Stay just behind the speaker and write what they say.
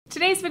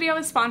Today's video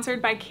is sponsored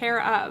by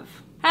Care of.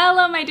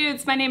 Hello my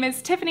dudes, my name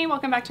is Tiffany.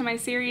 Welcome back to my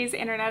series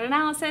Internet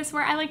Analysis,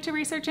 where I like to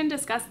research and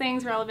discuss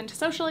things relevant to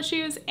social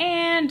issues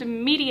and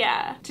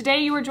media. Today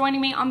you are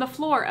joining me on the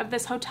floor of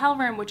this hotel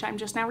room, which I'm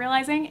just now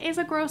realizing is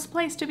a gross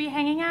place to be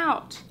hanging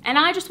out. And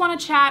I just want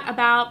to chat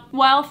about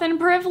wealth and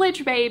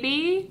privilege,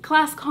 baby.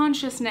 Class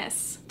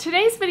consciousness.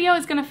 Today's video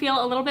is going to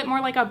feel a little bit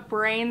more like a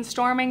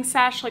brainstorming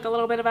sesh, like a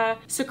little bit of a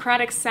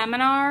Socratic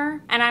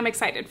seminar, and I'm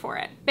excited for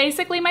it.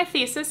 Basically, my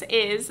thesis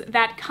is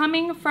that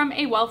coming from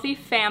a wealthy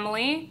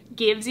family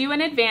gives you an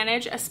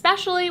advantage,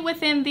 especially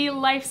within the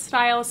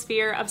lifestyle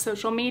sphere of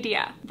social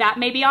media. That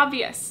may be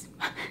obvious,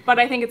 but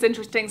I think it's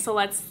interesting, so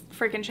let's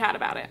freaking chat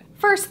about it.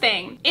 First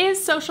thing,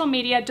 is social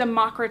media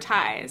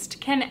democratized?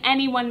 Can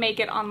anyone make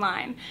it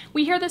online?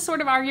 We hear this sort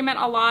of argument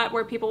a lot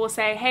where people will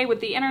say, hey, with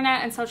the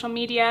internet and social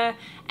media,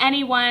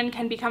 anyone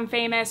can become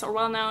famous or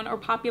well-known or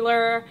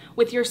popular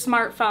with your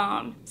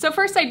smartphone. So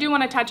first, I do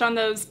want to touch on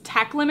those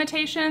tech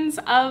limitations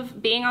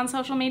of being on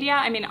social media.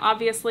 I mean,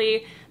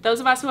 obviously, those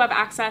of us who have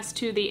access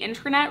to the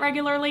internet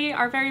regularly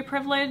are very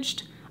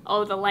privileged.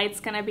 Oh, the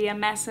light's gonna be a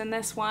mess in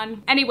this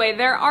one. Anyway,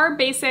 there are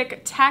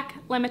basic tech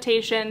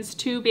limitations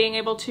to being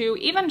able to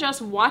even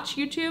just watch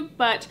YouTube,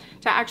 but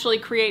to actually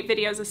create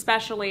videos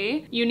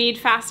especially. You need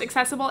fast,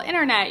 accessible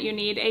internet, you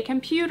need a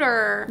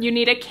computer, you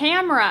need a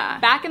camera.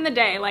 Back in the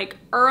day, like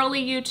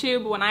early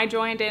YouTube, when I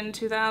joined in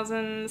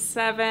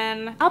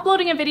 2007,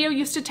 uploading a video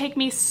used to take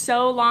me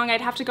so long.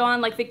 I'd have to go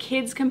on like the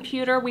kids'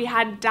 computer. We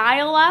had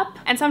dial-up,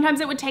 and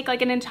sometimes it would take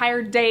like an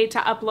entire day to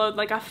upload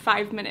like a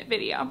 5-minute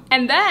video.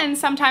 And then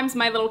sometimes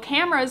my little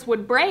cameras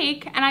would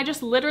break and I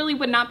just literally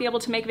would not be able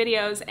to make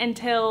videos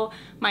until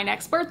my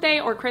next birthday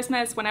or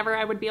Christmas, whenever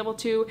I would be able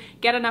to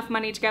get enough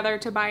money together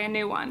to buy a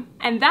new one.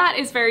 And that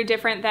is very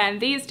different than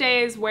these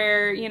days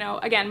where, you know,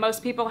 again,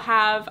 most people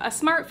have a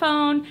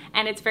smartphone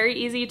and it's very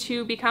easy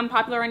to become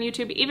popular on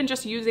YouTube, even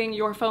just using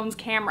your phone's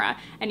camera,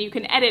 and you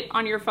can edit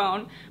on your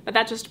phone, but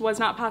that just was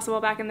not possible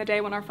back in the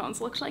day when our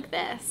phones looked like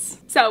this.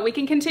 So we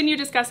can continue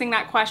discussing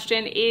that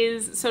question.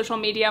 Is social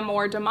media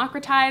more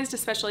democratized,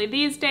 especially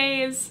these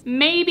days?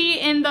 Maybe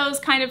in those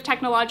kind of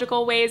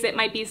technological ways it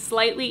might be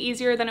slightly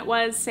easier than it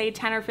was, say,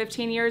 10 or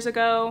 15 years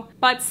ago.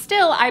 But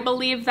still, I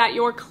believe that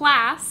your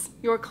class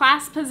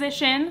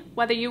position,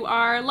 whether you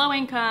are low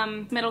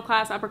income, middle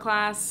class, upper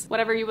class,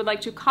 whatever you would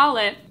like to call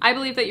it, I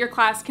believe that your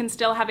class can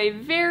still have a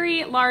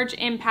very large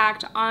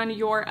impact on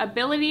your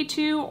ability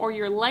to, or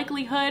your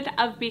likelihood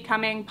of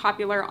becoming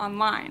popular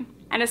online.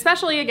 And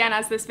especially, again,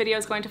 as this video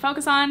is going to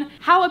focus on,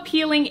 how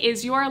appealing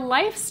is your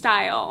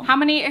lifestyle? How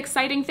many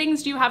exciting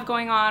things do you have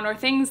going on, or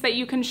things that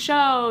you can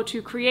show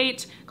to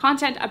create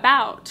content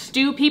about?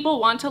 Do people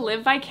want to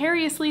live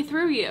vicariously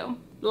through you?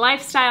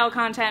 Lifestyle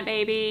content,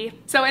 baby.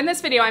 So in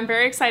this video, I'm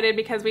very excited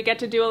because we get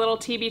to do a little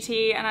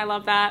TBT, and I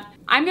love that.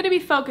 I'm gonna be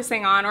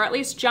focusing on, or at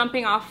least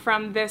jumping off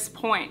from this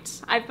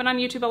point. I've been on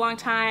YouTube a long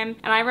time,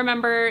 and I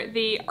remember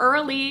the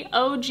early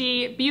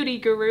OG beauty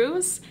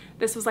gurus.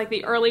 This was like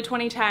the early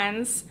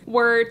 2010s,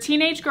 were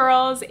teenage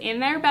girls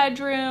in their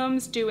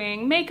bedrooms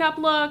doing makeup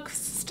looks,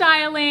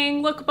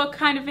 styling, lookbook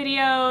kind of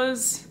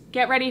videos,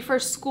 get ready for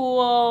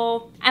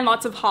school, and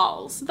lots of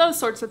hauls, those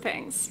sorts of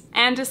things.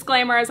 And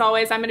disclaimer, as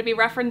always, I'm going to be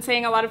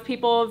referencing a lot of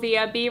people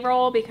via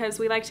B-roll because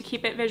we like to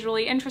keep it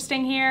visually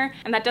interesting here,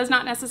 and that does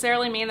not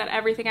necessarily mean that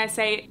everything I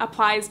say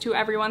applies to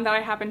everyone that I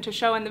happen to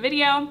show in the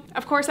video.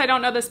 Of course, I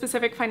don't know the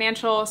specific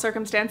financial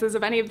circumstances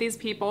of any of these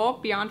people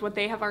beyond what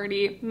they have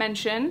already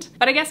mentioned,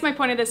 but I guess my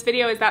point of this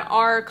video is that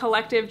our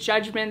collective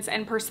judgments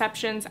and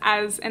perceptions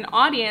as an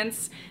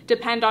audience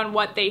depend on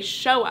what they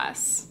show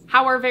us.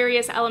 How are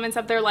various elements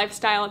of their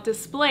lifestyle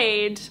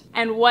displayed,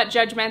 and what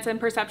judgments and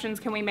perceptions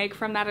can we make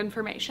from that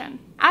information?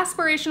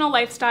 Aspirational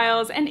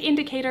lifestyles and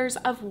indicators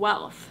of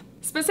wealth.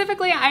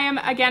 Specifically, I am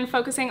again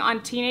focusing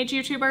on teenage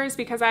YouTubers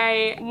because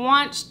I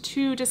want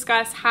to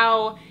discuss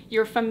how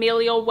your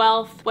familial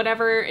wealth,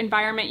 whatever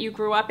environment you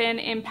grew up in,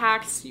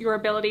 impacts your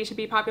ability to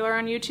be popular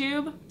on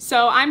YouTube.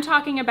 So I'm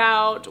talking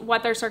about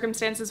what their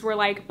circumstances were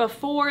like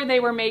before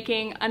they were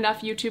making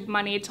enough YouTube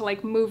money to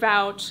like move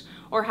out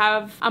or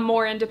have a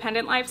more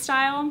independent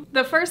lifestyle.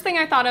 The first thing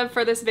I thought of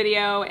for this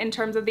video in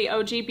terms of the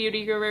OG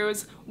beauty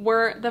gurus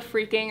were the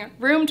freaking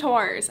room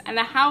tours and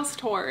the house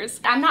tours.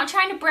 I'm not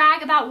trying to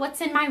brag about what's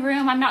in my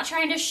room. I'm not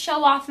trying to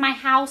show off my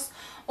house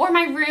or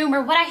my room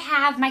or what I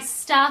have, my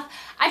stuff.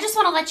 I just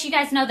want to let you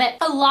guys know that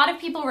a lot of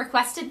people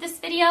requested this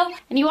video.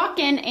 And you walk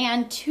in,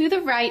 and to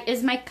the right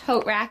is my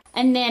coat rack,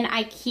 and then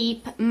I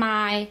keep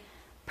my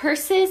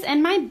purses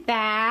and my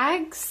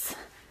bags.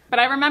 But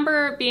I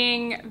remember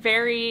being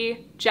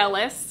very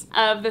jealous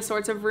of the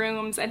sorts of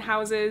rooms and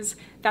houses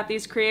that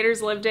these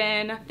creators lived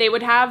in. They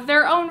would have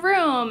their own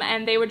room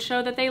and they would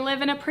show that they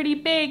live in a pretty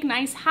big,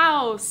 nice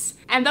house.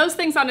 And those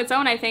things on its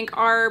own, I think,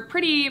 are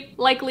pretty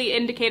likely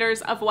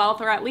indicators of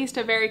wealth, or at least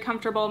a very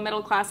comfortable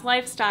middle-class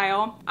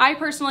lifestyle. I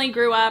personally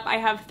grew up, I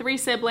have 3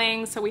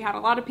 siblings, so we had a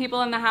lot of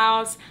people in the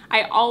house.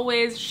 I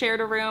always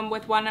shared a room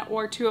with 1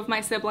 or 2 of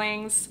my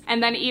siblings.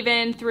 And then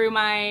even through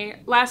my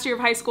last year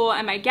of high school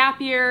and my gap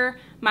year,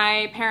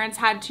 my parents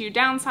had to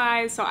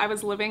downsize, so I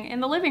was living in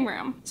the living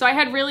room. So I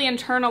had really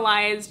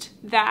internalized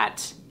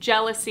that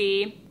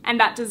jealousy and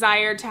that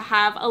desire to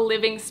have a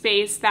living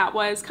space that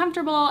was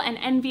comfortable and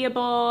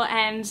enviable,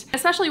 and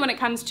especially when it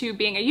comes to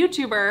being a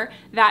YouTuber,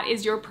 that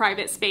is your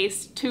private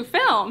space to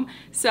film.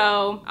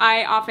 So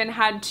I often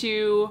had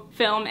to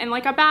film in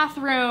like a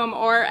bathroom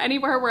or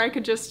anywhere where I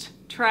could just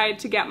try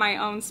to get my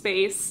own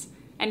space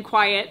and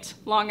quiet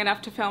long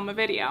enough to film a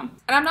video. And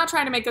I'm not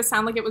trying to make this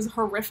sound like it was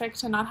horrific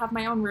to not have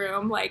my own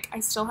room. Like, I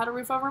still had a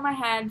roof over my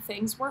head,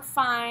 things were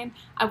fine.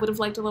 I would have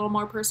liked a little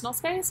more personal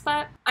space,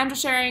 but I'm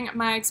just sharing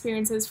my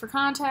experiences for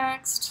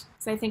context,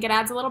 because I think it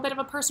adds a little bit of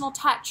a personal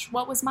touch.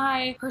 What was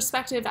my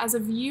perspective as a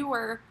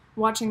viewer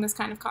watching this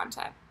kind of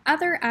content?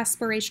 Other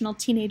aspirational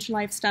teenage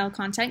lifestyle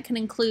content can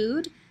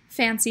include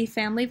fancy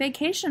family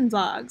vacation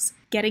vlogs,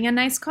 getting a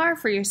nice car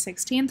for your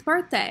 16th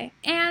birthday,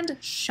 and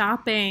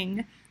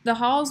shopping. The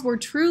hauls were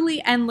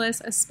truly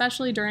endless,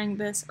 especially during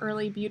this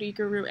early beauty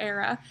guru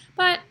era,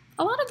 but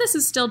a lot of this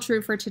is still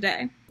true for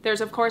today.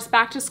 There's, of course,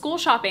 back to school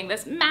shopping,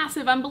 this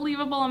massive,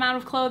 unbelievable amount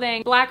of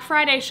clothing, Black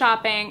Friday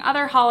shopping,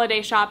 other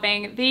holiday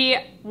shopping, the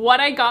what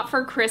I got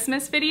for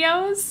Christmas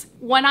videos.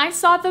 When I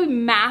saw the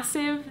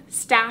massive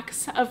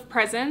stacks of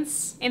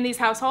presents in these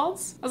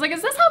households, I was like,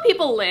 is this how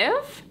people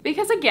live?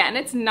 Because again,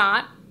 it's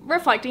not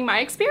reflecting my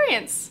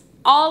experience.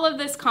 All of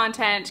this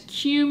content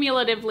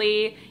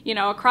cumulatively,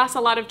 across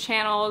a lot of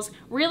channels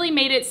really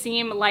made it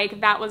seem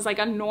like that was like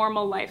a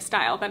normal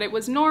lifestyle, that it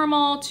was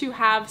normal to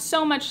have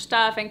so much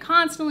stuff and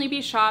constantly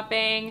be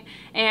shopping.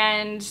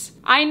 And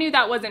I knew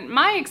that wasn't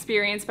my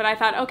experience, but I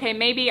thought, okay,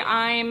 maybe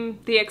I'm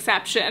the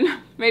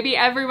exception. Maybe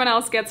everyone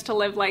else gets to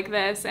live like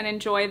this and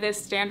enjoy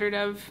this standard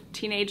of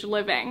teenage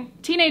living,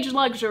 teenage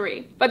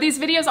luxury. But these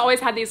videos always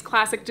had these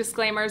classic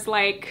disclaimers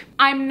like,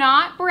 I'm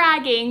not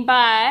bragging,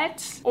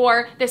 but,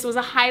 or this was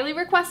a highly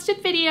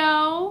requested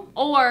video,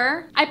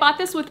 or I bought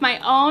this with my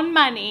own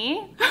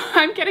money.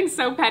 I'm getting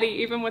so petty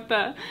even with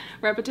the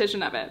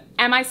repetition of it.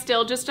 Am I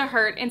still just a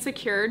hurt,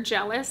 insecure,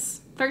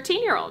 jealous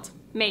 13-year-old?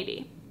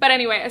 Maybe. But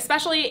anyway,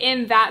 especially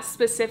in that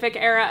specific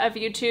era of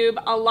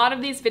YouTube, a lot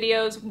of these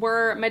videos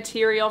were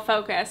material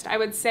focused. I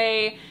would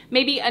say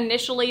maybe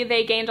initially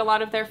they gained a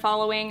lot of their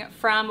following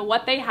from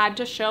what they had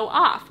to show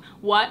off.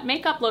 What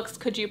makeup looks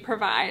could you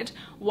provide?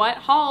 What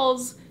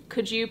hauls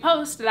could you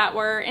post that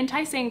were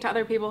enticing to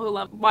other people who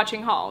love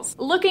watching hauls?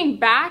 Looking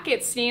back,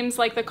 it seems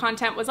like the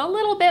content was a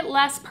little bit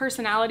less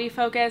personality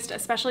focused,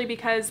 especially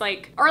because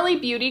like early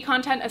beauty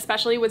content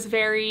especially was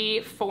very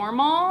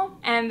formal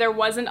and there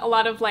wasn't a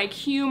lot of like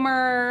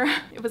humor.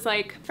 It was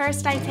like,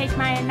 first I take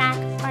my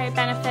MAC by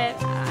Benefit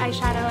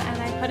eyeshadow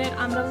and I put it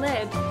on the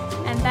lid,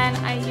 and then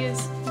I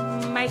use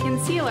my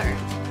concealer.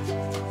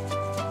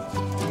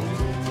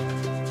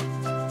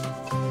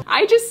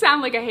 I just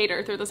sound like a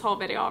hater through this whole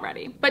video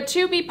already. But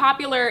to be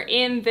popular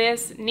in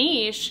this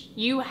niche,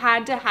 you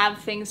had to have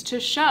things to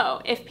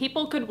show. If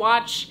people could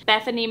watch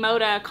Bethany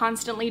Mota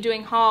constantly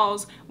doing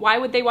hauls, why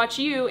would they watch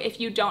you if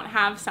you don't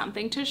have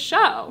something to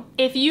show?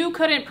 If you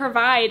couldn't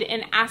provide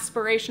an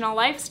aspirational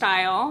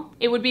lifestyle,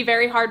 it would be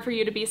very hard for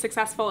you to be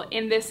successful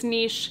in this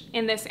niche,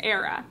 in this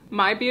era.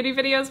 My beauty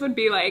videos would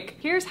be like,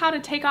 here's how to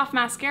take off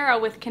mascara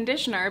with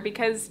conditioner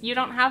because you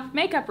don't have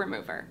makeup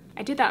remover.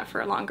 I did that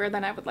for longer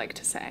than I would like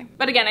to say.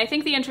 But again, I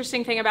think the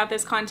interesting thing about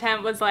this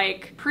content was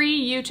like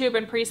pre-YouTube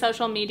and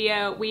pre-social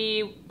media,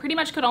 we pretty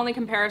much could only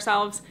compare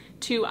ourselves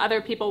to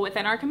other people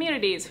within our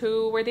communities,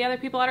 who were the other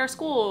people at our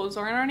schools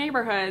or in our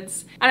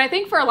neighborhoods. And I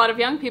think for a lot of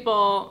young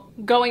people,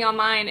 going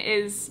online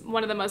is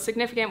one of the most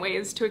significant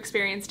ways to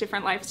experience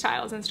different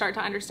lifestyles and start to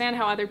understand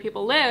how other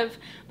people live.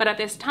 But at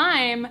this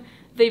time,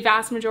 the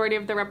vast majority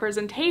of the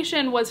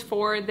representation was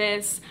for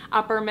this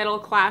upper middle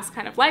class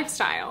kind of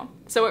lifestyle.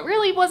 So it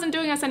really wasn't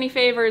doing us any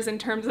favors in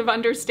terms of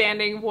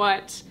understanding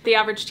what the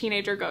average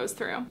teenager goes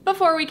through.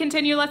 Before we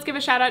continue, let's give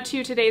a shout out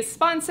to today's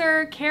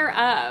sponsor, Care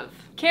of.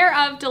 Care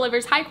of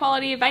delivers high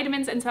quality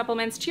vitamins and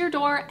supplements to your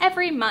door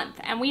every month.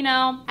 And we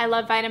know I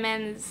love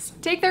vitamins.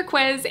 Take their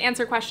quiz,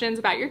 answer questions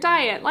about your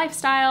diet,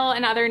 lifestyle,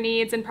 and other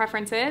needs and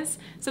preferences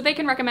so they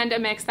can recommend a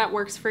mix that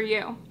works for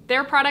you.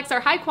 Their products are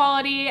high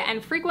quality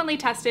and frequently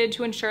tested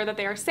to ensure that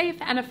they are safe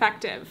and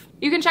effective.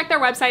 You can check their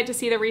website to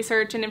see the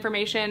research and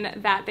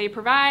information that they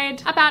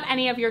provide about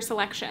any of your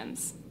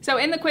selections. So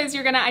in the quiz,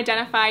 you're gonna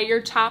identify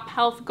your top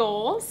health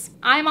goals.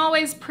 I'm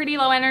always pretty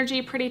low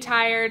energy, pretty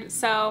tired,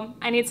 so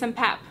I need some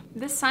pep.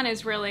 This sun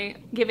is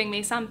really giving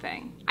me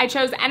something. I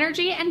chose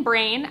energy and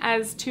brain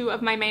as two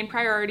of my main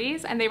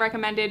priorities, and they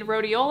recommended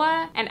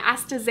rhodiola and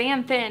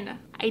astaxanthin.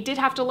 I did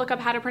have to look up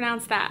how to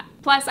pronounce that.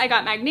 Plus, I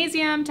got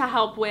magnesium to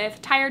help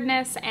with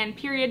tiredness and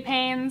period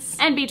pains,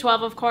 and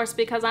B12, of course,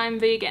 because I'm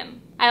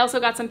vegan. I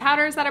also got some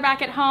powders that are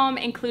back at home,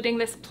 including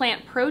this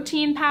plant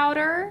protein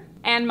powder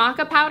and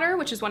maca powder,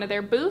 which is one of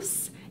their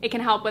boosts. It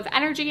can help with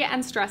energy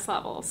and stress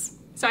levels.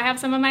 So I have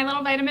some of my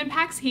little vitamin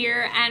packs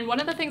here, and one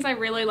of the things I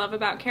really love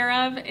about Care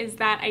of is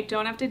that I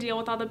don't have to deal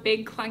with all the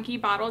big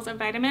clunky bottles of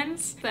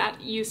vitamins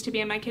that used to be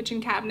in my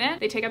kitchen cabinet.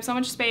 They take up so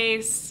much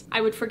space.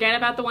 I would forget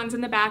about the ones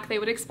in the back. They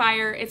would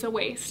expire. It's a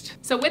waste.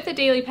 So with the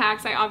daily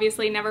packs, I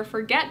obviously never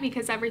forget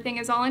because everything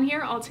is all in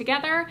here all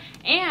together,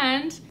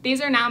 and these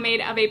are now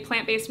made of a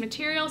plant-based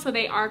material, so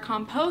they are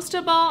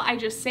compostable. I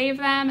just save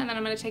them, and then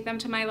I'm going to take them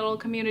to my little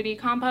community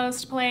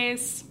compost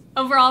place.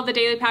 Overall, the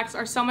daily packs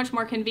are so much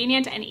more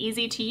convenient and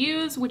easy to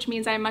use, which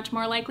means I'm much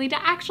more likely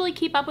to actually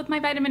keep up with my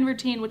vitamin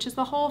routine, which is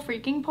the whole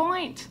freaking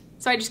point.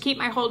 So I just keep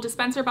my whole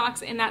dispenser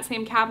box in that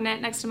same cabinet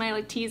next to my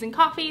like teas and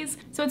coffees.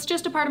 So it's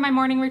just a part of my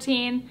morning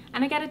routine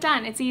and I get it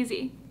done. It's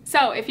easy.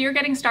 So if you're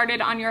getting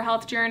started on your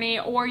health journey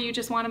or you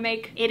just want to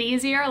make it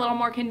easier, a little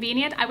more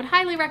convenient, I would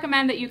highly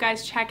recommend that you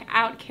guys check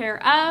out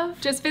Care of.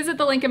 Just visit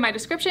the link in my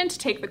description to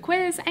take the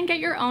quiz and get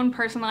your own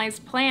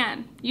personalized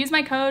plan. Use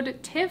my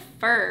code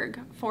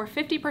TIFFERG for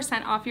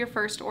 50% off your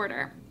first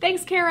order.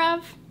 Thanks, Care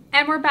of.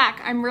 And we're back.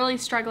 I'm really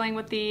struggling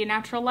with the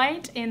natural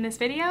light in this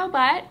video,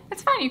 but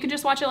it's fine. You can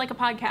just watch it like a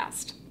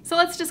podcast. So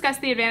let's discuss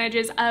the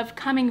advantages of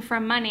coming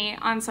from money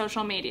on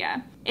social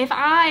media. If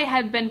I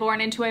had been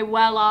born into a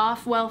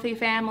well-off, wealthy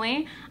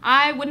family,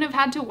 I wouldn't have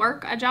had to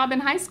work a job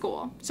in high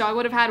school. So I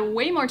would have had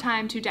way more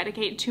time to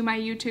dedicate to my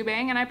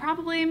YouTubing, and I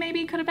probably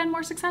maybe could have been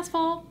more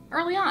successful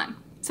early on.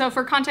 So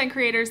for content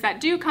creators that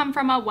do come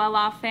from a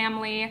well-off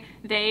family,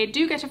 they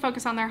do get to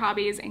focus on their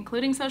hobbies,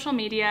 including social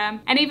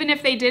media. And even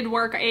if they did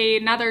work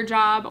another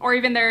job or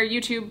even their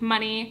YouTube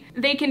money,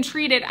 they can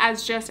treat it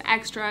as just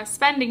extra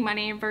spending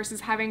money versus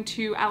having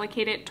to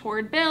allocate it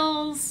toward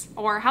bills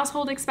or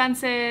household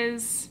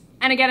expenses.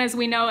 And again, as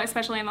we know,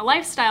 especially in the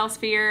lifestyle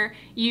sphere,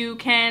 you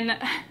can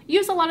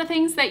use a lot of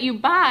things that you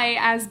buy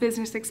as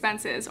business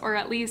expenses, or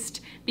at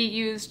least be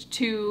used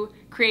to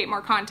create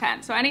more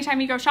content. So anytime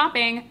you go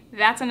shopping,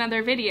 that's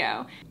another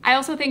video. I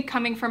also think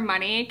coming from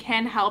money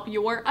can help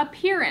your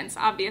appearance,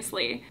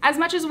 obviously. As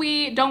much as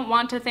we don't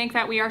want to think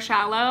that we are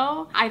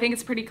shallow, I think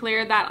it's pretty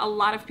clear that a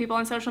lot of people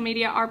on social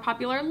media are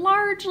popular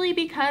largely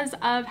because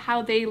of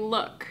how they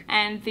look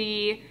and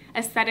the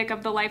aesthetic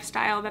of the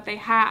lifestyle that they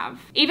have.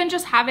 Even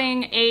just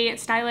having a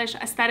stylish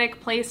aesthetic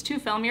place to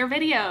film your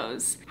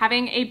videos,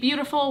 having a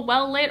beautiful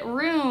well-lit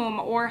room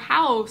or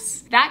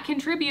house, that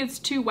contributes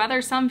to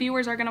whether some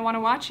viewers are going to want to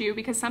watch you,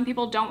 because some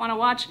people don't want to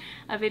watch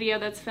a video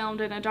that's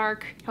filmed in a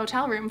dark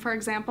hotel room, for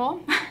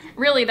example.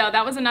 Really though,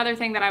 that was another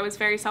thing that I was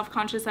very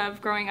self-conscious of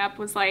growing up,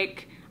 was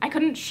like, I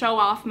couldn't show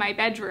off my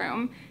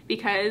bedroom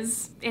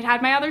because it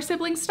had my other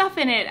siblings' stuff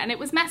in it and it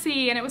was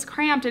messy and it was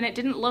cramped and it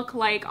didn't look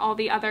like all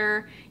the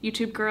other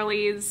YouTube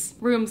girlies'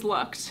 rooms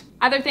looked.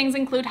 Other things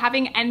include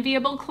having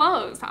enviable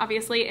clothes.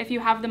 Obviously, if you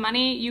have the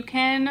money, you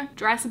can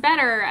dress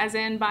better, as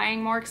in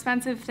buying more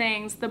expensive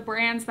things, the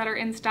brands that are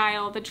in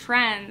style, the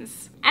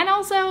trends, and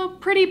also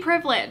pretty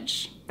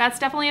privilege. That's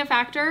definitely a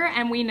factor,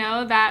 and we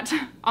know that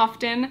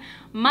often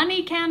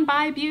money can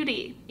buy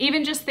beauty.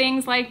 Even just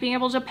things like being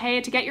able to pay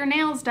to get your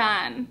nails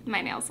done.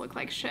 My nails look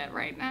like shit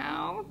right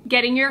now.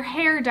 Getting your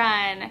hair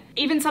done.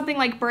 Even something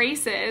like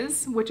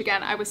braces, which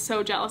again, I was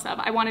so jealous of.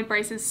 I wanted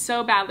braces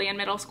so badly in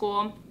middle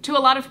school. To a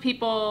lot of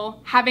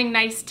people, having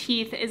nice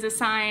teeth is a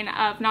sign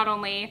of not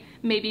only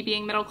maybe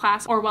being middle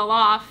class or well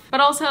off,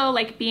 but also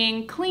like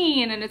being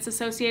clean, and it's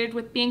associated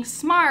with being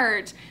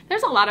smart.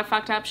 There's a lot of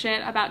fucked up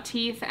shit about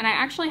teeth, and I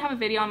actually have a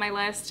video on my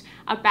list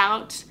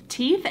about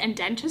teeth and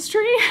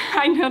dentistry.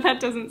 I know that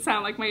doesn't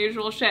sound like my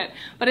usual shit,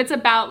 but it's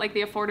about like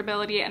the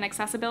affordability and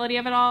accessibility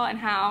of it all, and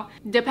how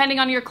depending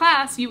on your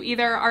class, you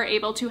either are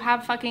able to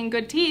have fucking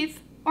good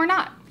teeth or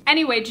not.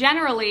 Anyway,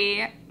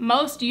 generally,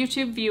 most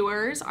YouTube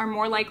viewers are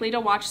more likely to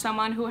watch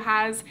someone who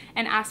has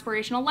an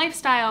aspirational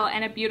lifestyle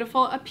and a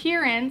beautiful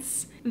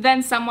appearance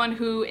than someone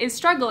who is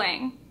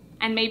struggling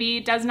and maybe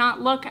does not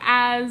look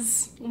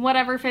as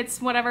whatever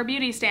fits whatever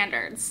beauty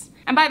standards.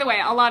 And by the way,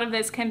 a lot of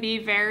this can be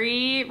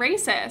very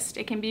racist.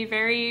 It can be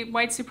very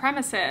white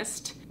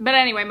supremacist. But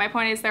anyway, my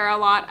point is there are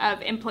a lot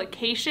of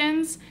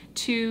implications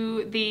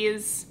to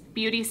these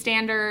beauty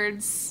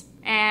standards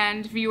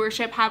and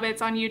viewership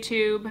habits on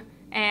YouTube.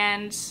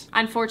 And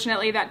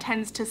unfortunately, that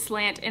tends to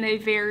slant in a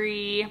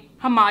very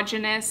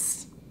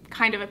homogenous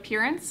kind of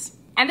appearance.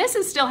 And this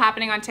is still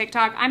happening on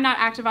TikTok. I'm not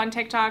active on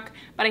TikTok,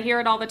 but I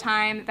hear it all the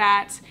time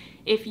that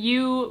if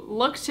you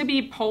look to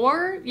be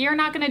poor, you're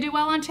not gonna do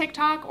well on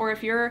TikTok, or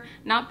if you're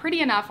not pretty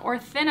enough or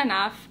thin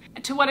enough.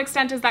 To what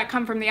extent does that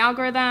come from the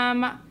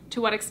algorithm?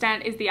 To what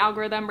extent is the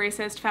algorithm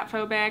racist,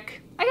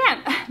 fatphobic?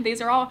 Again,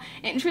 these are all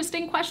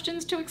interesting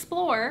questions to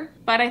explore,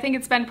 but I think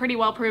it's been pretty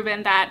well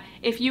proven that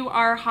if you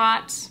are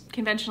hot,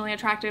 conventionally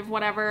attractive,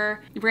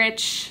 whatever,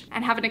 rich,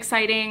 and have an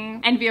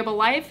exciting, enviable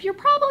life, you're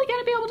probably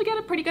gonna be able to get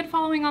a pretty good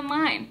following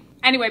online.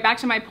 Anyway, back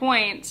to my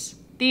point.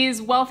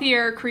 These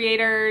wealthier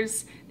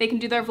creators, they can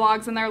do their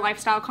vlogs and their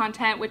lifestyle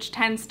content, which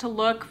tends to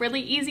look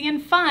really easy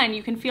and fun.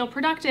 You can feel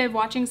productive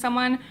watching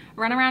someone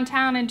run around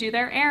town and do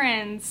their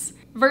errands,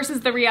 versus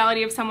the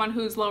reality of someone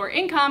who's lower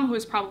income,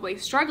 who's probably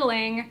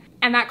struggling,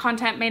 and that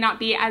content may not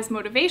be as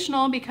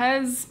motivational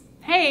because,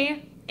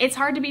 hey, It's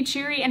hard to be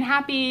cheery and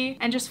happy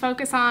and just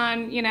focus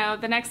on, you know,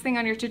 the next thing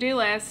on your to-do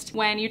list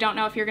when you don't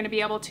know if you're going to be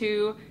able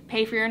to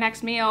pay for your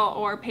next meal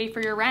or pay for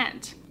your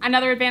rent.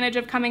 Another advantage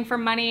of coming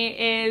from money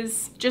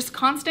is just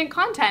constant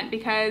content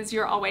because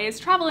you're always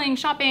traveling,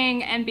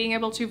 shopping, and being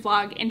able to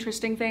vlog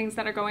interesting things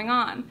that are going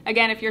on.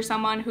 Again, if you're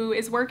someone who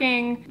is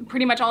working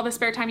pretty much all the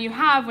spare time you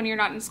have when you're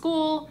not in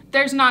school,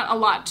 there's not a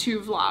lot to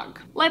vlog.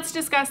 Let's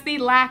discuss the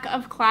lack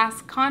of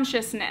class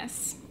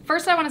consciousness.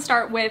 First, I want to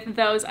start with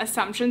those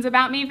assumptions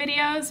about me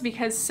videos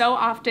because so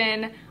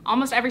often,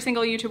 almost every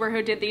single YouTuber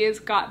who did these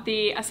got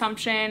the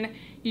assumption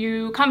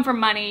you come from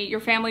money,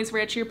 your family's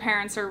rich, your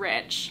parents are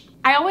rich.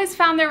 I always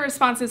found their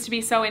responses to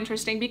be so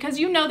interesting because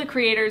you know the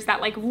creators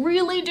that like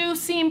really do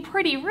seem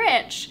pretty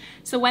rich.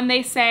 So when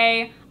they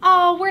say,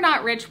 oh, we're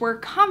not rich, we're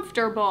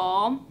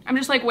comfortable, I'm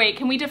just like, wait,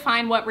 can we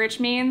define what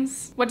rich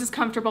means? What does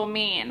comfortable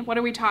mean? What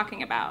are we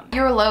talking about?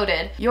 You're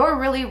loaded. You're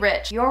really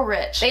rich. You're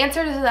rich. The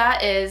answer to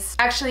that is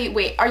actually,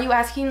 wait, are you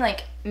asking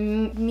like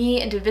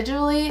me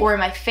individually or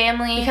my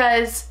family?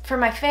 Because for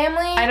my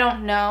family, I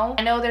don't know.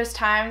 I know there's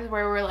times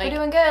where we're like, we're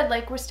doing good,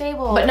 like we're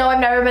stable. But no,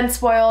 I've never been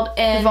spoiled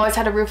and we've always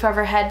had a roof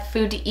over our head,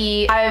 food to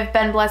eat. I've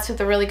been blessed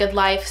with a really good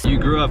life. You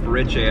grew up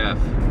rich AF.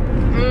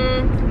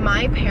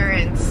 My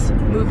parents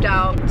moved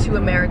out to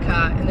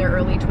America in their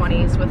early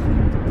 20s with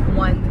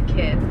one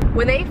kid.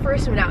 When they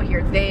first moved out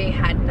here, they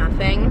had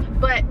nothing.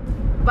 But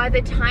by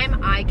the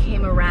time I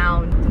came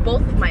around,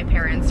 both of my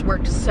parents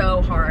worked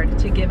so hard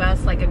to give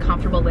us like a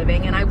comfortable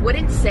living, and I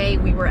wouldn't say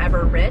we were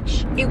ever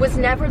rich. It was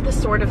never the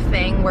sort of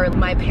thing where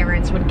my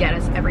parents would get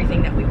us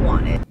everything that we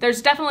wanted.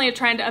 There's definitely a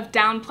trend of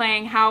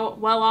downplaying how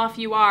well off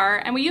you are,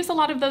 and we use a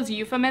lot of those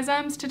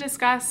euphemisms to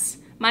discuss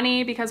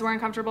money because we're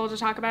uncomfortable to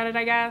talk about it,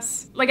 I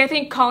guess. Like, I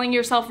think calling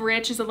yourself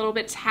rich is a little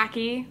bit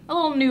tacky, a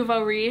little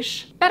nouveau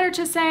riche. Better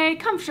to say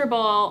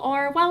comfortable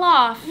or well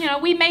off. You know,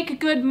 we make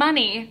good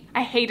money.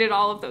 I hated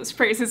all of those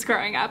phrases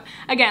growing up.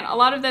 Again, a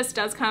lot of this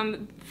does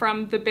come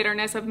from the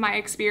bitterness of my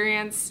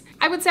experience.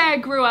 I would say I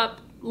grew up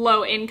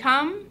low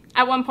income.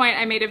 At one point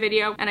I made a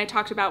video and I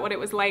talked about what it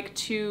was like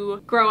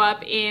to grow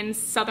up in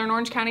Southern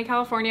Orange County,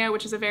 California,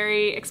 which is a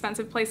very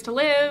expensive place to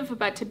live,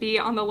 but to be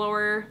on the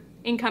lower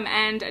income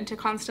end and to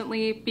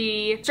constantly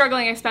be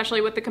struggling,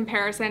 especially with the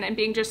comparison and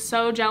being just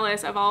so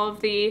jealous of all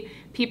of the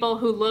people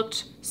who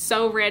looked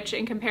so rich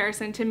in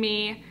comparison to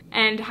me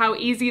and how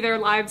easy their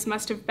lives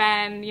must have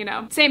been, you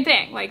know. Same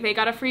thing, like they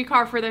got a free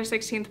car for their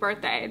 16th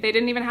birthday. They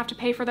didn't even have to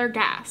pay for their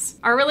gas.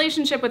 Our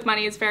relationship with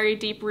money is very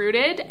deep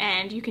rooted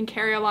and you can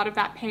carry a lot of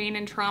that pain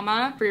and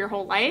trauma for your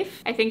whole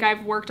life. I think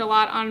I've worked a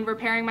lot on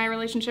repairing my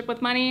relationship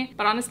with money,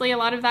 but honestly a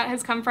lot of that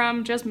has come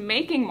from just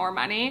making more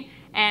money.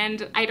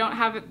 And I don't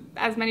have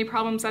as many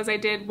problems as I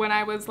did when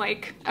I was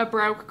like a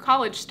broke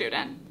college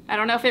student. I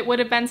don't know if it would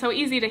have been so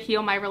easy to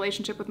heal my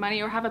relationship with money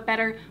or have a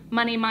better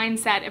money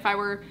mindset if I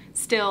were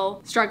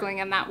still struggling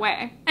in that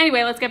way.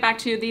 Anyway, let's get back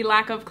to the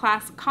lack of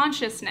class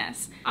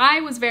consciousness. I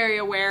was very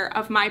aware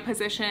of my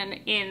position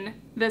in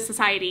the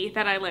society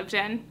that I lived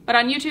in. But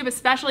on YouTube,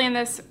 especially in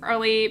this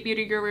early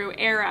beauty guru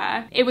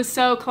era, it was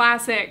so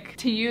classic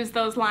to use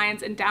those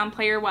lines and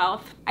downplay your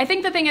wealth. I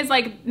think the thing is,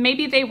 like,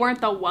 maybe they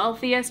weren't the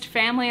wealthiest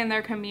family in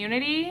their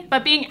community,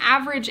 but being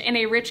average in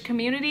a rich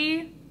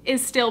community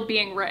is still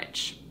being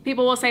rich.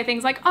 People will say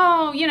things like,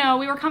 oh, you know,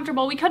 we were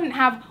comfortable, we couldn't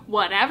have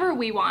whatever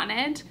we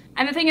wanted.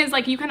 And the thing is,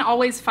 like, you can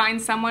always find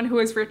someone who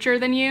is richer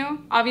than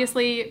you.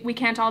 Obviously, we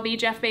can't all be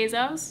Jeff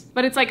Bezos.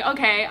 But it's like,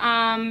 okay,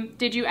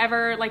 did you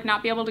ever, like,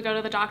 not be able to go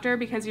to the doctor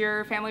because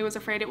your family was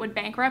afraid it would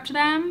bankrupt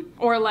them?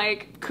 Or,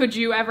 like, could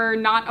you ever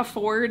not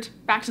afford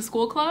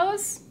back-to-school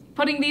clothes?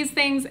 Putting these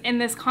things in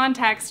this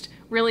context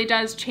really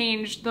does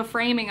change the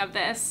framing of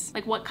this,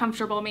 like what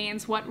comfortable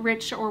means, what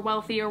rich or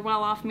wealthy or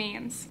well-off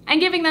means.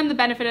 And giving them the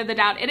benefit of the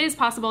doubt, it is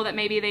possible that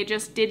maybe they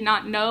just did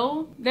not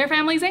know their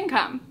family's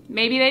income.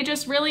 Maybe they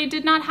just really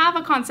did not have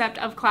a concept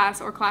of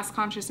class or class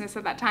consciousness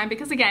at that time,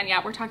 because again, yeah,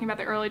 we're talking about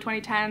the early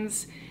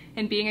 2010s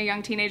and being a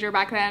young teenager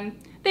back then.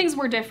 Things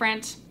were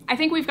different. I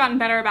think we've gotten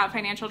better about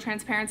financial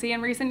transparency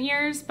in recent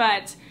years,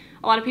 but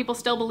a lot of people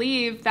still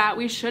believe that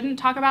we shouldn't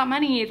talk about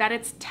money, that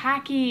it's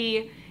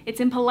tacky, it's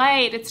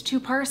impolite, it's too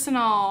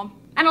personal.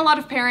 And a lot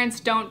of parents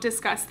don't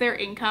discuss their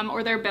income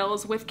or their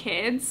bills with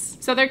kids.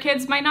 So their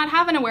kids might not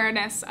have an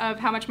awareness of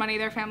how much money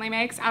their family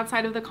makes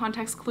outside of the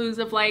context clues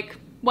of like,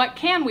 what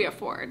can we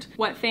afford?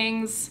 What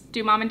things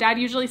do mom and dad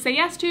usually say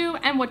yes to,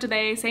 and what do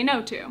they say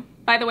no to?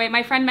 By the way,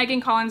 my friend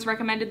Megan Collins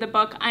recommended the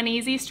book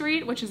Uneasy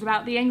Street, which is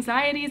about the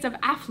anxieties of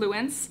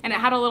affluence, and it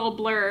had a little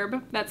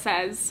blurb that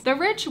says, "The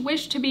rich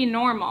wish to be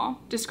normal,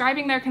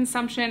 describing their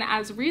consumption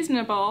as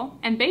reasonable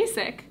and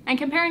basic, and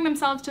comparing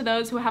themselves to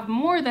those who have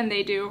more than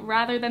they do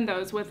rather than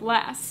those with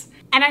less."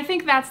 And I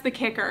think that's the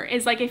kicker,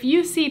 is like if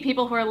you see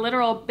people who are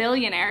literal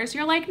billionaires,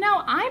 you're like,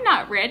 no, I'm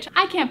not rich.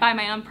 I can't buy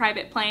my own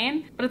private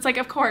plane. But it's like,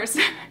 of course,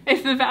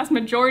 if the vast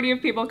majority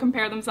of people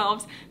compare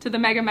themselves to the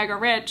mega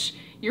rich,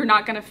 you're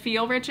not gonna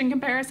feel rich in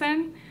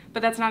comparison.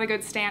 but that's not a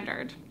good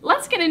standard.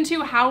 Let's get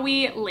into how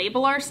we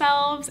label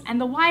ourselves and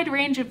the wide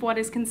range of what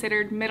is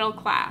considered middle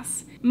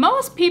class.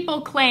 Most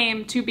people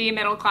claim to be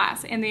middle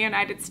class in the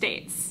United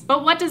States,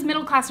 but what does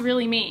middle class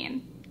really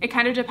mean? It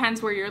kind of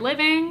depends where you're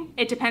living.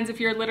 It depends if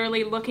you're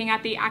literally looking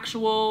at the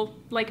actual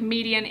like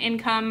median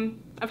income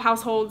of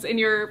households in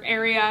your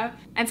area.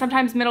 And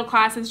sometimes middle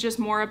class is just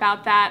more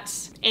about that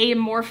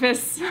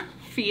amorphous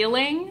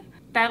feeling,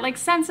 that like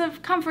sense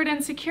of comfort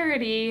and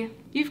security.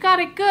 You've got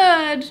it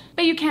good,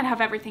 but you can't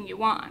have everything you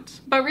want.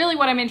 But really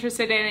what I'm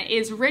interested in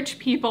is rich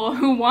people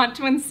who want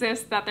to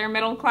insist that they're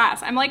middle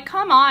class. I'm like,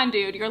 come on,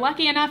 dude, you're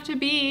lucky enough to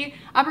be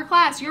upper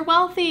class. You're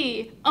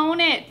wealthy.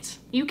 Own it.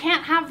 You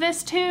can't have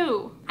this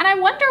too. And I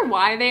wonder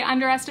why they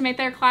underestimate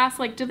their class.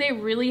 Like, do they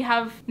really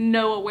have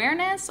no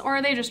awareness, or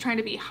are they just trying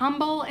to be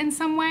humble in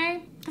some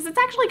way? Because it's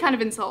actually kind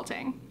of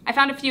insulting. I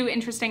found a few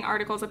interesting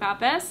articles about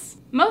this.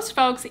 Most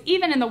folks,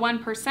 even in the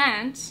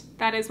 1%,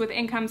 that is with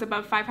incomes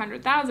above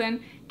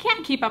 $500,000,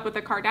 can't keep up with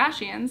the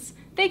Kardashians.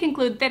 They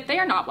conclude that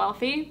they're not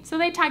wealthy, so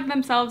they tag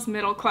themselves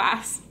middle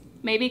class.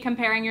 Maybe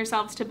comparing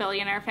yourselves to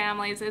billionaire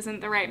families isn't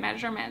the right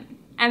measurement.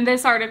 And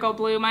this article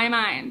blew my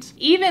mind.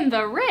 Even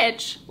the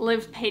rich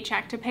live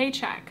paycheck to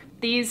paycheck.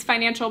 These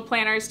financial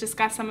planners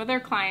discuss some of their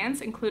clients,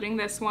 including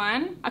this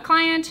one, a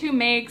client who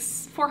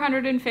makes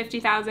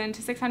 $450,000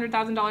 to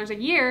 $600,000 a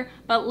year,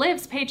 but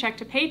lives paycheck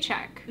to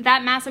paycheck.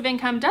 That massive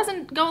income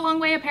doesn't go a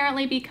long way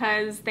apparently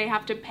because they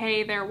have to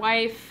pay their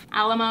wife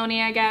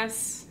alimony, I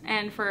guess,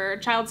 and for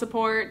child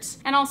support,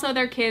 and also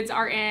their kids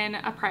are in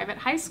a private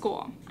high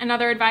school.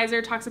 Another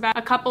advisor talks about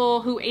a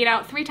couple who ate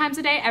out 3 times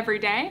a day every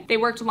day. They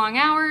worked long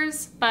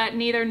hours, but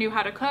neither knew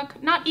how to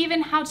cook, not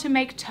even how to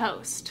make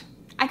toast.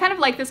 I kind of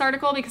like this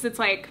article because it's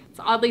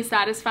oddly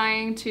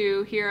satisfying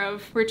to hear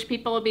of rich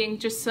people being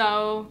just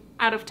so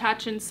out of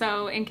touch and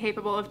so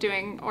incapable of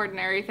doing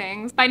ordinary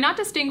things. By not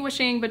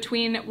distinguishing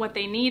between what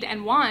they need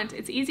and want,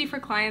 it's easy for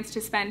clients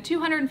to spend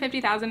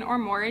 $250,000 or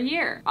more a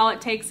year. All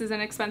it takes is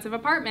an expensive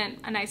apartment,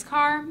 a nice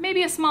car,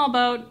 maybe a small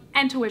boat,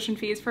 and tuition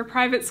fees for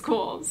private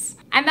schools.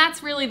 And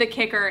that's really the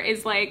kicker,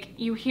 is like,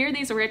 you hear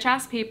these rich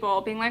ass people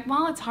being like,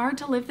 well, it's hard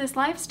to live this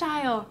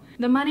lifestyle.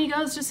 The money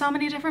goes to so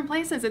many different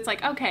places. It's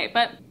like, okay,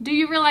 but do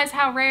you realize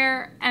how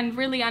rare and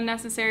really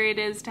unnecessary it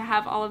is to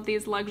have all of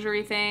these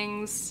luxury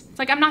things? It's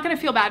like, I'm not gonna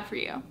feel bad for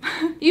you.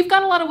 You've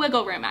got a lot of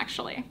wiggle room,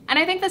 actually. And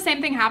I think the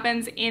same thing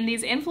happens in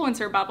these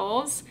influencer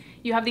bubbles.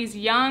 You have these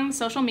young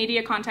social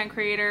media content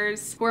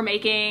creators who are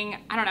making,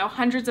 I don't know,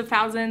 hundreds of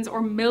thousands or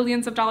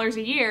millions of dollars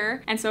a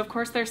year. And so of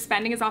course their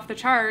spending is off the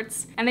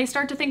charts, and they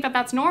start to think that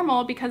that's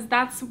normal because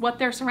that's what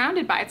they're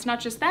surrounded by. It's not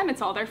just them,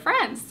 it's all their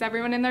friends. It's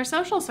everyone in their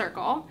social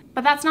circle.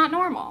 But that's not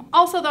normal.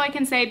 Also, though, I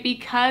can say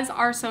because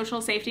our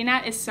social safety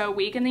net is so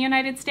weak in the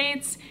United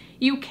States,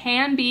 you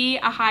can be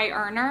a high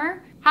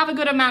earner, have a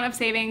good amount of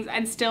savings,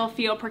 and still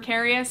feel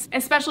precarious,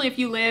 especially if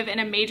you live in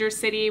a major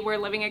city where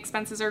living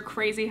expenses are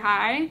crazy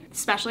high,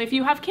 especially if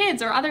you have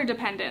kids or other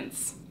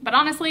dependents. But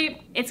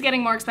honestly, it's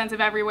getting more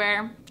expensive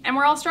everywhere, and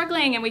we're all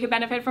struggling, and we could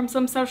benefit from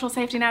some social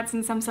safety nets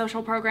and some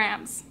social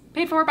programs.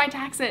 Paid for by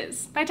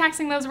taxes, by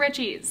taxing those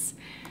richies,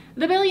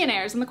 the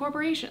billionaires and the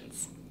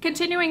corporations.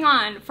 Continuing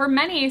on, for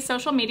many,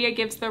 social media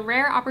gives the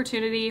rare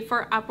opportunity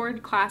for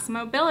upward class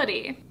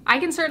mobility. I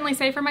can certainly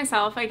say for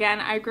myself, again,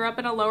 I grew up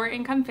in a lower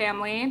income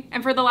family,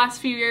 and for the last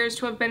few years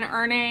to have been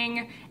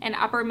earning an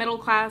upper middle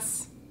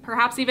class,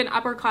 perhaps even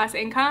upper class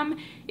income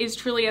is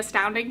truly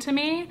astounding to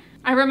me.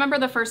 I remember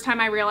the first time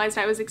I realized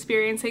I was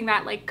experiencing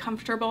that like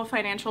comfortable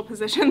financial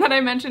position that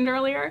I mentioned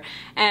earlier,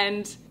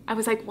 and I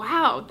was like,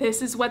 wow,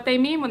 this is what they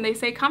mean when they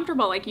say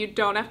comfortable. Like, you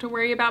don't have to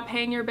worry about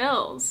paying your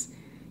bills.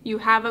 You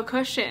have a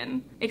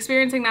cushion.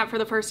 Experiencing that for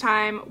the first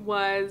time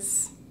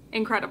was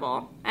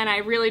incredible, and I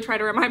really try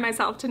to remind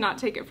myself to not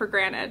take it for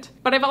granted.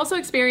 But I've also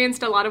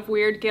experienced a lot of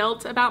weird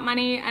guilt about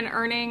money and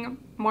earning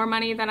more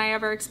money than I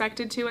ever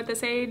expected to at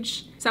this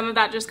age. Some of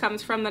that just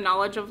comes from the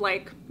knowledge of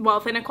like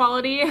wealth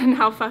inequality and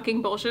how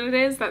fucking bullshit it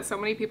is that so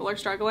many people are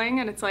struggling,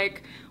 and it's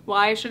like,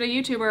 why should a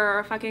YouTuber or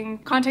a fucking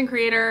content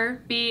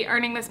creator be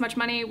earning this much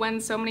money when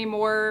so many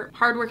more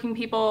hardworking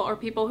people or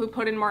people who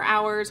put in more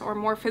hours or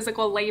more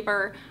physical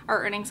labor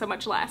are earning so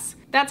much less?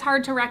 That's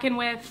hard to reckon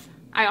with.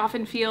 I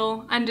often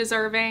feel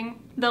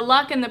undeserving. The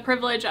luck and the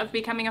privilege of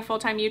becoming a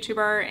full-time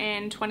YouTuber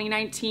in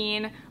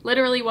 2019,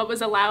 literally what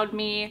was allowed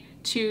me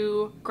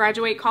to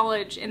graduate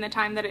college in the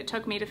time that it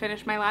took me to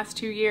finish my last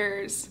 2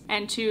 years,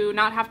 and to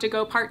not have to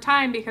go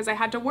part-time because I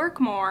had to work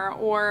more,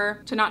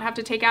 or to not have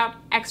to take out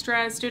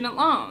extra student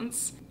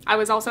loans. I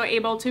was also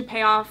able to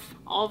pay off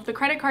all of the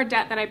credit card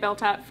debt that I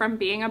built up from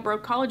being a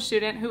broke college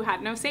student who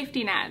had no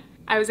safety net.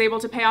 I was able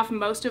to pay off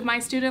most of my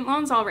student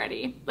loans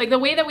already. Like, the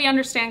way that we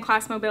understand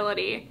class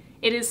mobility,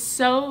 it is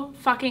so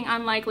fucking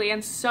unlikely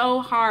and so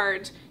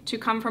hard to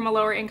come from a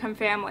lower income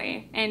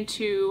family and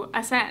to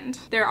ascend.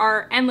 There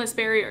are endless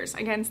barriers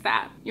against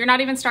that. You're not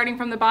even starting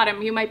from the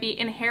bottom. You might be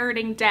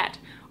inheriting debt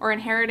or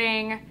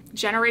inheriting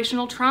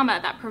generational trauma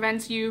that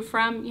prevents you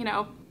from, you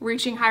know,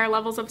 reaching higher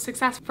levels of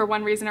success for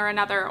one reason or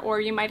another, or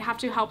you might have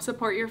to help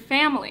support your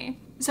family.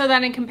 So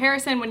then in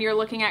comparison, when you're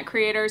looking at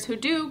creators who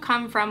do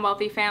come from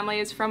wealthy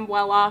families, from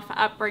well-off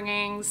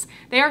upbringings,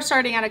 they are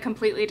starting at a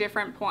completely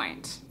different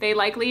point. They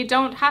likely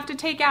don't have to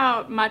take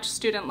out much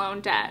student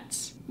loan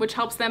debt, which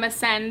helps them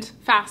ascend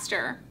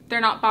faster. They're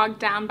not bogged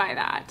down by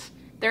that.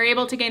 They're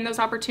able to gain those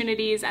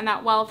opportunities and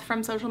that wealth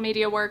from social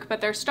media work,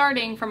 but they're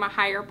starting from a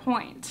higher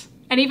point.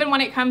 And even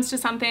when it comes to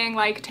something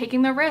like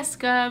taking the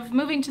risk of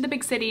moving to the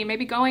big city,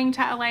 maybe going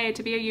to LA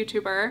to be a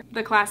YouTuber,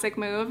 the classic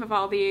move of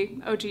all the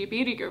OG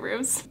beauty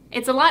gurus,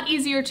 it's a lot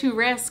easier to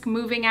risk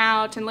moving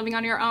out and living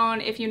on your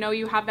own if you know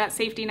you have that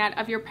safety net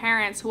of your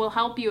parents who will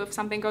help you if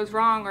something goes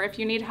wrong or if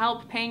you need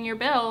help paying your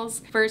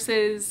bills,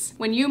 versus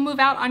when you move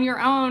out on your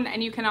own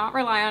and you cannot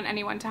rely on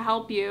anyone to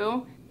help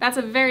you. That's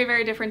a very,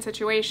 very different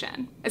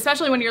situation,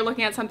 especially when you're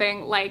looking at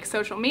something like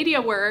social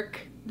media work.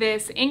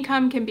 This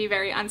income can be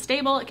very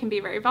unstable, it can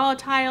be very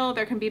volatile,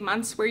 there can be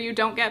months where you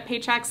don't get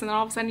paychecks and then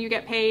all of a sudden you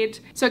get paid.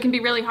 So it can be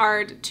really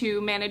hard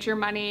to manage your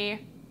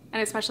money,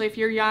 and especially if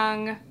you're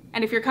young.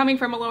 And if you're coming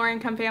from a lower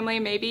income family,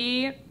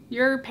 maybe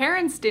your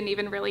parents didn't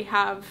even really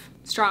have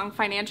strong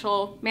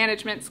financial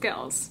management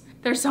skills.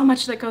 There's so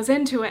much that goes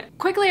into it.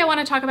 Quickly, I want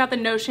to talk about the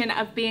notion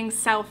of being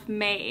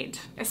self-made,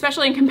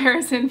 especially in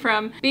comparison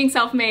from being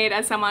self-made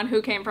as someone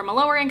who came from a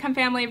lower income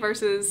family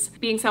versus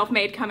being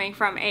self-made coming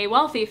from a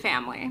wealthy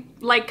family,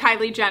 like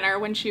Kylie Jenner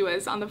when she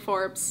was on the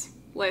Forbes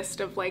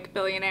list of like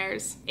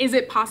billionaires. Is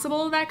it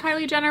possible that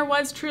Kylie Jenner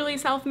was truly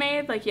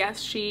self-made? Like,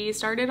 yes, she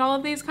started all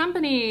of these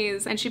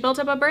companies and she built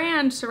up a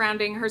brand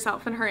surrounding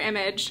herself and her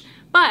image,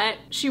 but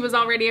she was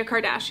already a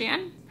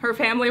Kardashian. Her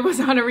family was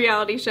on a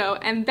reality show,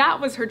 and that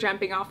was her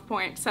jumping off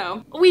point.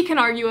 So we can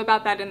argue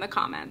about that in the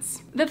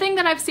comments. The thing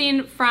that I've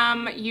seen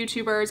from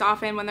YouTubers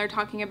often when they're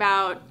talking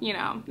about, you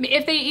know,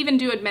 if they even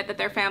do admit that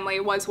their family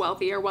was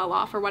wealthy or well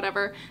off or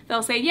whatever,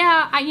 they'll say,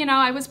 yeah,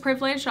 I was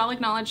privileged, I'll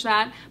acknowledge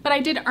that, but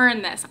I did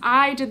earn this.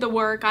 I did the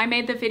work, I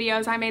made the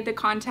videos, I made the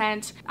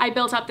content, I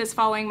built up this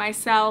following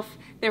myself,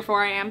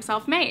 therefore I am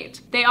self-made.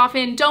 They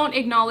often don't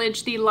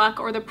acknowledge the luck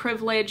or the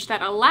privilege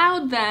that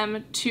allowed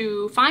them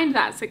to find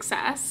that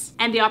success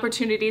and the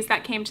opportunities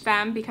that came to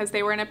them because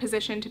they were in a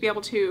position to be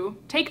able to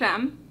take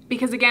them.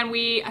 Because again,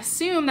 we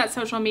assume that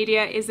social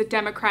media is a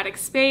democratic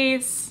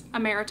space, a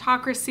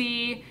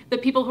meritocracy. The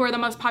people who are the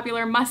most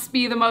popular must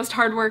be the most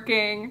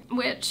hardworking,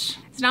 which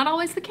is not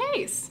always the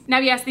case. Now,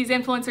 yes, these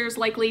influencers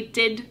likely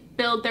did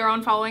build their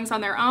own followings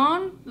on their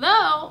own,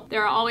 though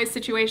there are always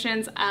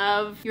situations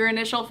of your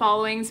initial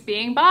followings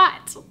being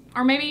bought.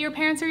 Or maybe your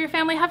parents or your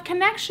family have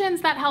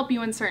connections that help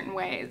you in certain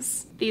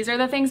ways. These are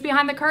the things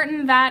behind the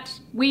curtain that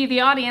we, the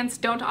audience,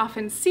 don't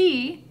often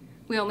see.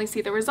 We only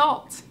see the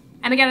result.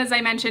 And again, as I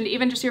mentioned,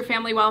 even just your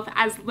family wealth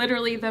as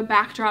literally the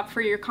backdrop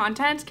for your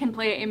content can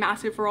play a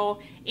massive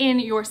role in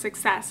your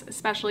success,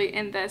 especially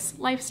in this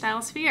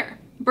lifestyle sphere.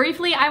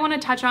 Briefly, I want to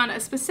touch on a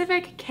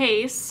specific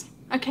case,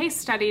 a case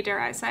study, dare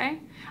I say.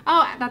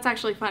 Oh, that's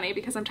actually funny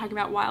because I'm talking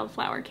about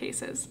wildflower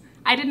cases.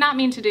 I did not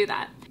mean to do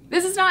that.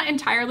 This is not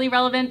entirely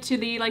relevant to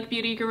the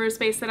beauty guru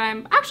space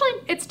that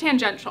it's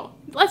tangential.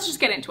 Let's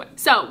just get into it.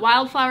 So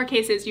wildflower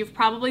cases, you've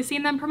probably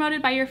seen them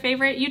promoted by your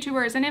favorite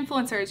YouTubers and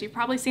influencers. You've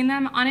probably seen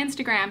them on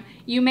Instagram.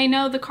 You may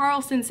know the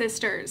Carlson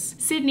sisters,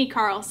 Sydney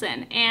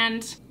Carlson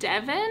and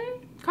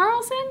Devin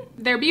Carlson.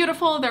 They're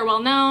beautiful, they're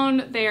well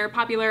known, they're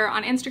popular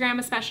on Instagram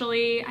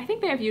especially. I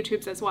think they have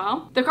YouTubes as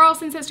well. The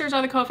Carlson sisters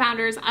are the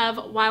co-founders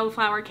of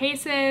Wildflower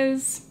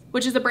Cases,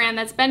 which is a brand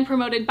that's been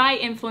promoted by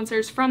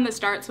influencers from the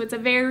start, so it's a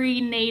very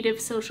native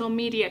social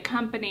media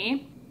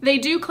company. They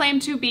do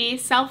claim to be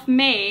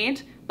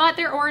self-made, but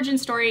their origin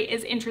story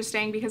is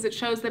interesting because it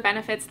shows the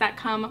benefits that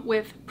come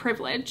with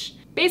privilege.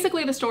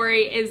 Basically, the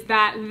story is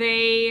that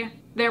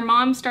their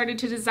mom started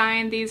to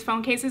design these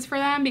phone cases for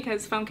them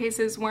because phone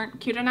cases weren't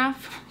cute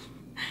enough,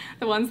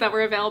 the ones that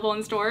were available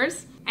in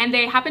stores. And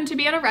they happened to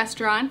be at a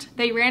restaurant.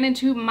 They ran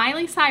into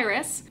Miley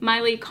Cyrus.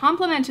 Miley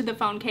complimented the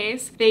phone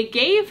case. They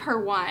gave her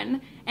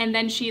one, and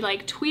then she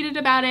tweeted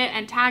about it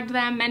and tagged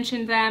them,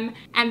 mentioned them,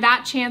 and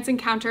that chance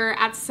encounter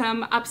at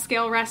some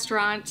upscale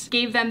restaurant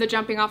gave them the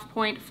jumping off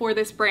point for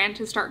this brand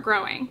to start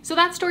growing. So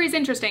that story is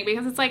interesting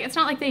because it's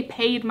not like they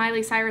paid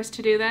Miley Cyrus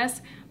to do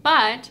this,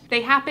 but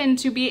they happened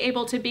to be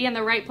able to be in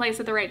the right place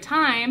at the right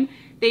time.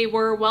 They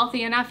were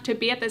wealthy enough to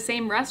be at the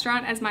same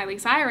restaurant as Miley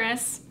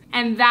Cyrus,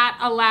 and that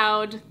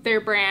allowed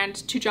their brand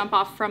to jump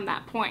off from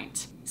that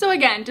point. So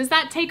again, does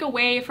that take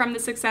away from the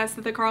success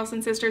that the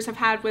Carlson sisters have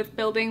had with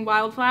building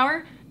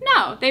Wildflower?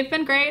 No, they've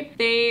been great.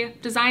 They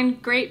design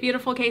great,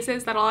 beautiful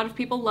cases that a lot of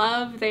people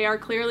love. They are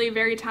clearly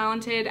very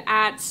talented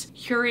at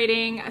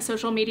curating a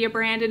social media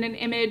brand and an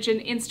image and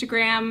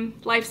Instagram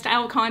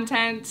lifestyle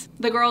content.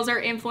 The girls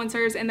are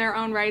influencers in their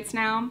own rights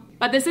now.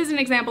 But this is an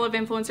example of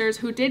influencers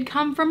who did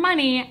come from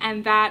money,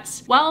 and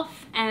that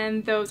wealth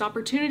and those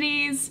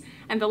opportunities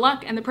and the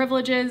luck and the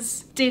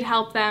privileges did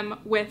help them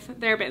with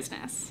their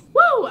business.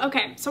 Woo!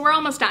 Okay, so we're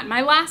almost done.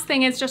 My last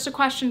thing is just a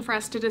question for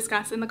us to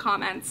discuss in the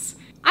comments.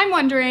 I'm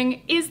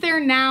wondering, is there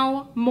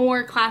now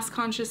more class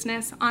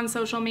consciousness on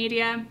social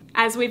media?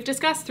 As we've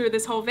discussed through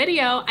this whole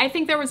video, I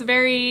think there was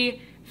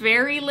very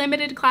very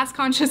limited class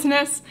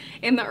consciousness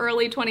in the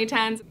early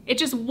 2010s. It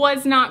just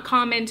was not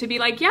common to be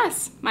like,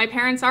 yes, my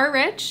parents are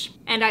rich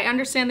and I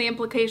understand the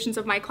implications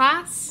of my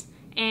class,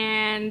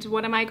 and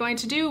what am I going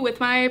to do with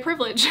my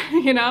privilege,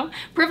 you know?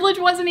 Privilege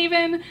wasn't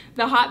even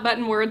the hot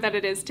button word that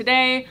it is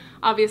today.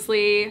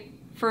 Obviously,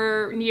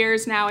 for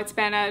years now, it's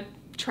been a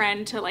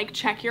trend to like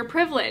check your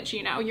privilege,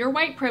 you know, your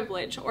white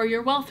privilege or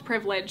your wealth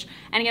privilege,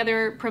 any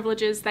other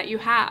privileges that you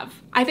have.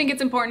 I think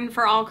it's important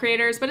for all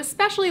creators, but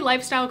especially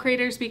lifestyle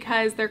creators,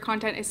 because their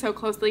content is so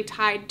closely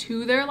tied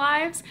to their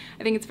lives.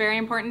 I think it's very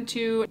important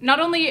to not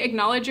only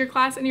acknowledge your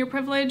class and your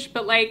privilege,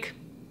 but like,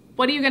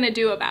 what are you gonna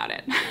do about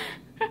it?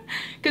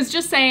 Because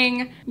just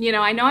saying, you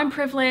know, I know I'm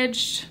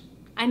privileged,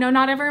 I know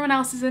not everyone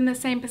else is in the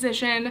same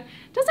position,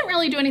 doesn't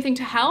really do anything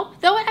to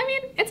help, though. I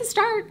mean, it's a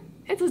start.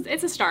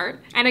 It's a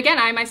start. And again,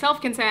 I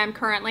myself can say I'm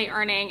currently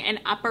earning an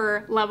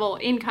upper level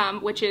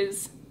income, which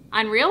is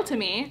unreal to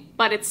me,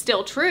 but it's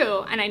still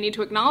true, and I need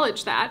to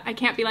acknowledge that. I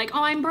can't be like,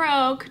 oh, I'm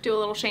broke, do a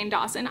little Shane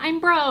Dawson. I'm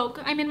broke,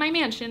 I'm in my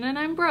mansion and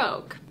I'm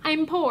broke,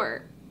 I'm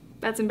poor.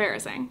 That's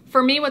embarrassing.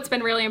 For me, what's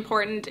been really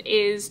important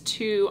is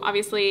to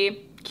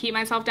obviously keep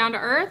myself down to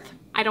earth.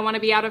 I don't want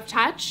to be out of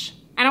touch.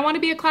 I don't want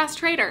to be a class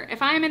traitor.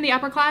 If I am in the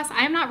upper class,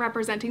 I am not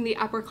representing the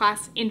upper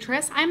class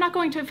interests. I'm not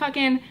going to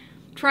fucking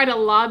try to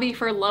lobby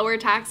for lower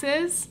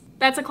taxes.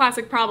 That's a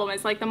classic problem.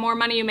 It's like the more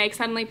money you make,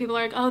 suddenly people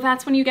are like, oh,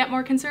 that's when you get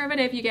more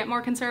conservative. You get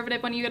more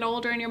conservative when you get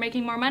older and you're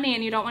making more money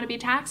and you don't want to be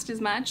taxed as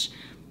much.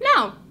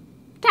 No,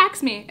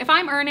 tax me. If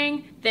I'm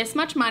earning this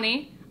much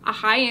money, a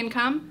high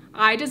income,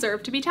 I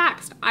deserve to be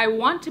taxed. I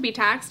want to be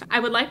taxed.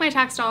 I would like my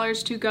tax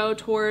dollars to go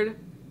toward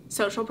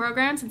social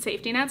programs and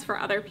safety nets for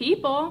other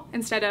people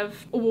instead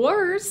of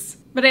wars.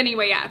 But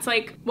anyway, yeah, it's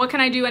like, what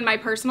can I do in my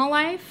personal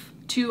life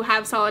to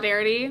have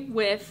solidarity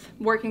with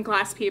working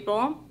class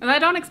people? And I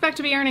don't expect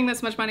to be earning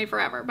this much money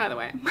forever, by the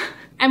way.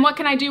 And what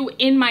can I do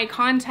in my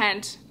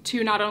content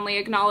to not only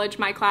acknowledge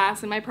my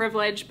class and my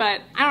privilege, but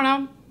I don't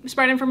know,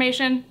 spread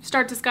information,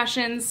 start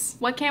discussions.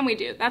 What can we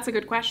do? That's a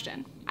good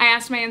question. I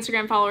asked my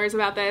Instagram followers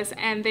about this,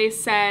 and they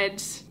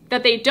said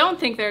that they don't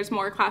think there's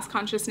more class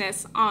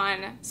consciousness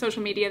on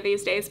social media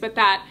these days, but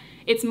that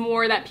it's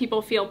more that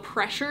people feel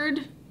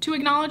pressured to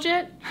acknowledge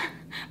it.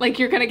 Like,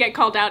 you're gonna get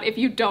called out if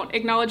you don't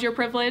acknowledge your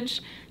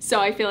privilege.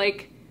 So I feel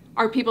like,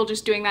 are people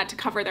just doing that to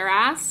cover their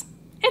ass?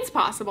 It's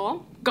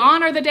possible.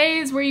 Gone are the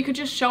days where you could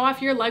just show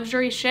off your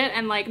luxury shit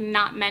and like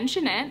not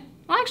mention it.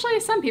 Well, actually,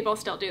 some people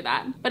still do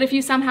that. But if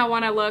you somehow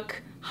wanna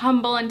look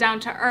humble and down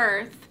to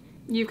earth,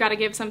 you've gotta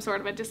give some sort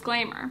of a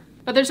disclaimer.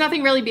 But there's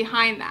nothing really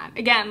behind that.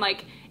 Again,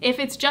 like, if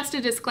it's just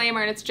a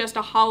disclaimer and it's just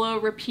a hollow,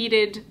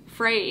 repeated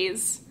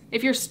phrase,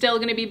 if you're still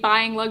gonna be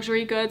buying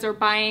luxury goods or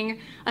buying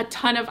a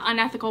ton of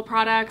unethical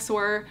products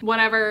or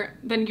whatever,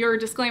 then your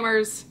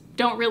disclaimers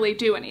don't really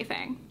do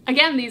anything.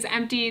 Again, these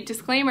empty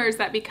disclaimers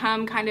that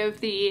become kind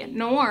of the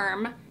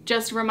norm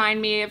just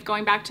remind me of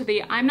going back to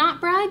the, I'm not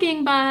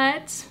bragging,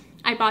 but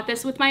I bought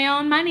this with my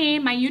own money,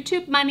 my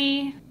YouTube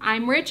money.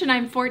 I'm rich and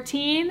I'm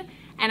 14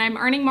 and I'm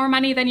earning more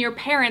money than your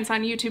parents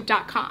on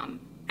YouTube.com.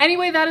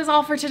 Anyway, that is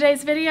all for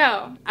today's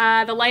video.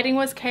 The lighting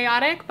was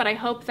chaotic, but I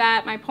hope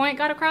that my point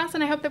got across,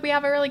 and I hope that we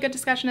have a really good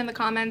discussion in the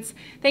comments.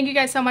 Thank you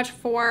guys so much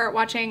for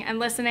watching and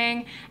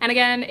listening. And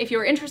again, if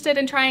you're interested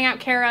in trying out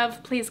Care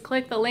of, please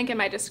click the link in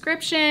my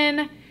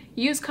description.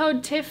 Use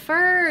code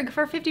TIFFERG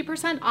for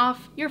 50%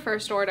 off your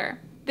first order.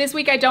 This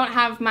week I don't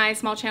have my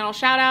small channel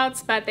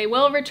shoutouts, but they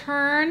will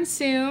return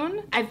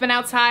soon. I've been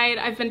outside,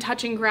 I've been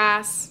touching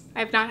grass.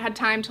 I've not had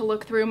time to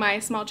look through my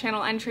small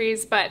channel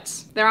entries,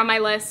 but they're on my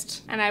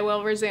list and I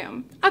will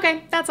resume.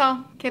 Okay, that's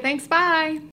all. Okay, thanks, bye.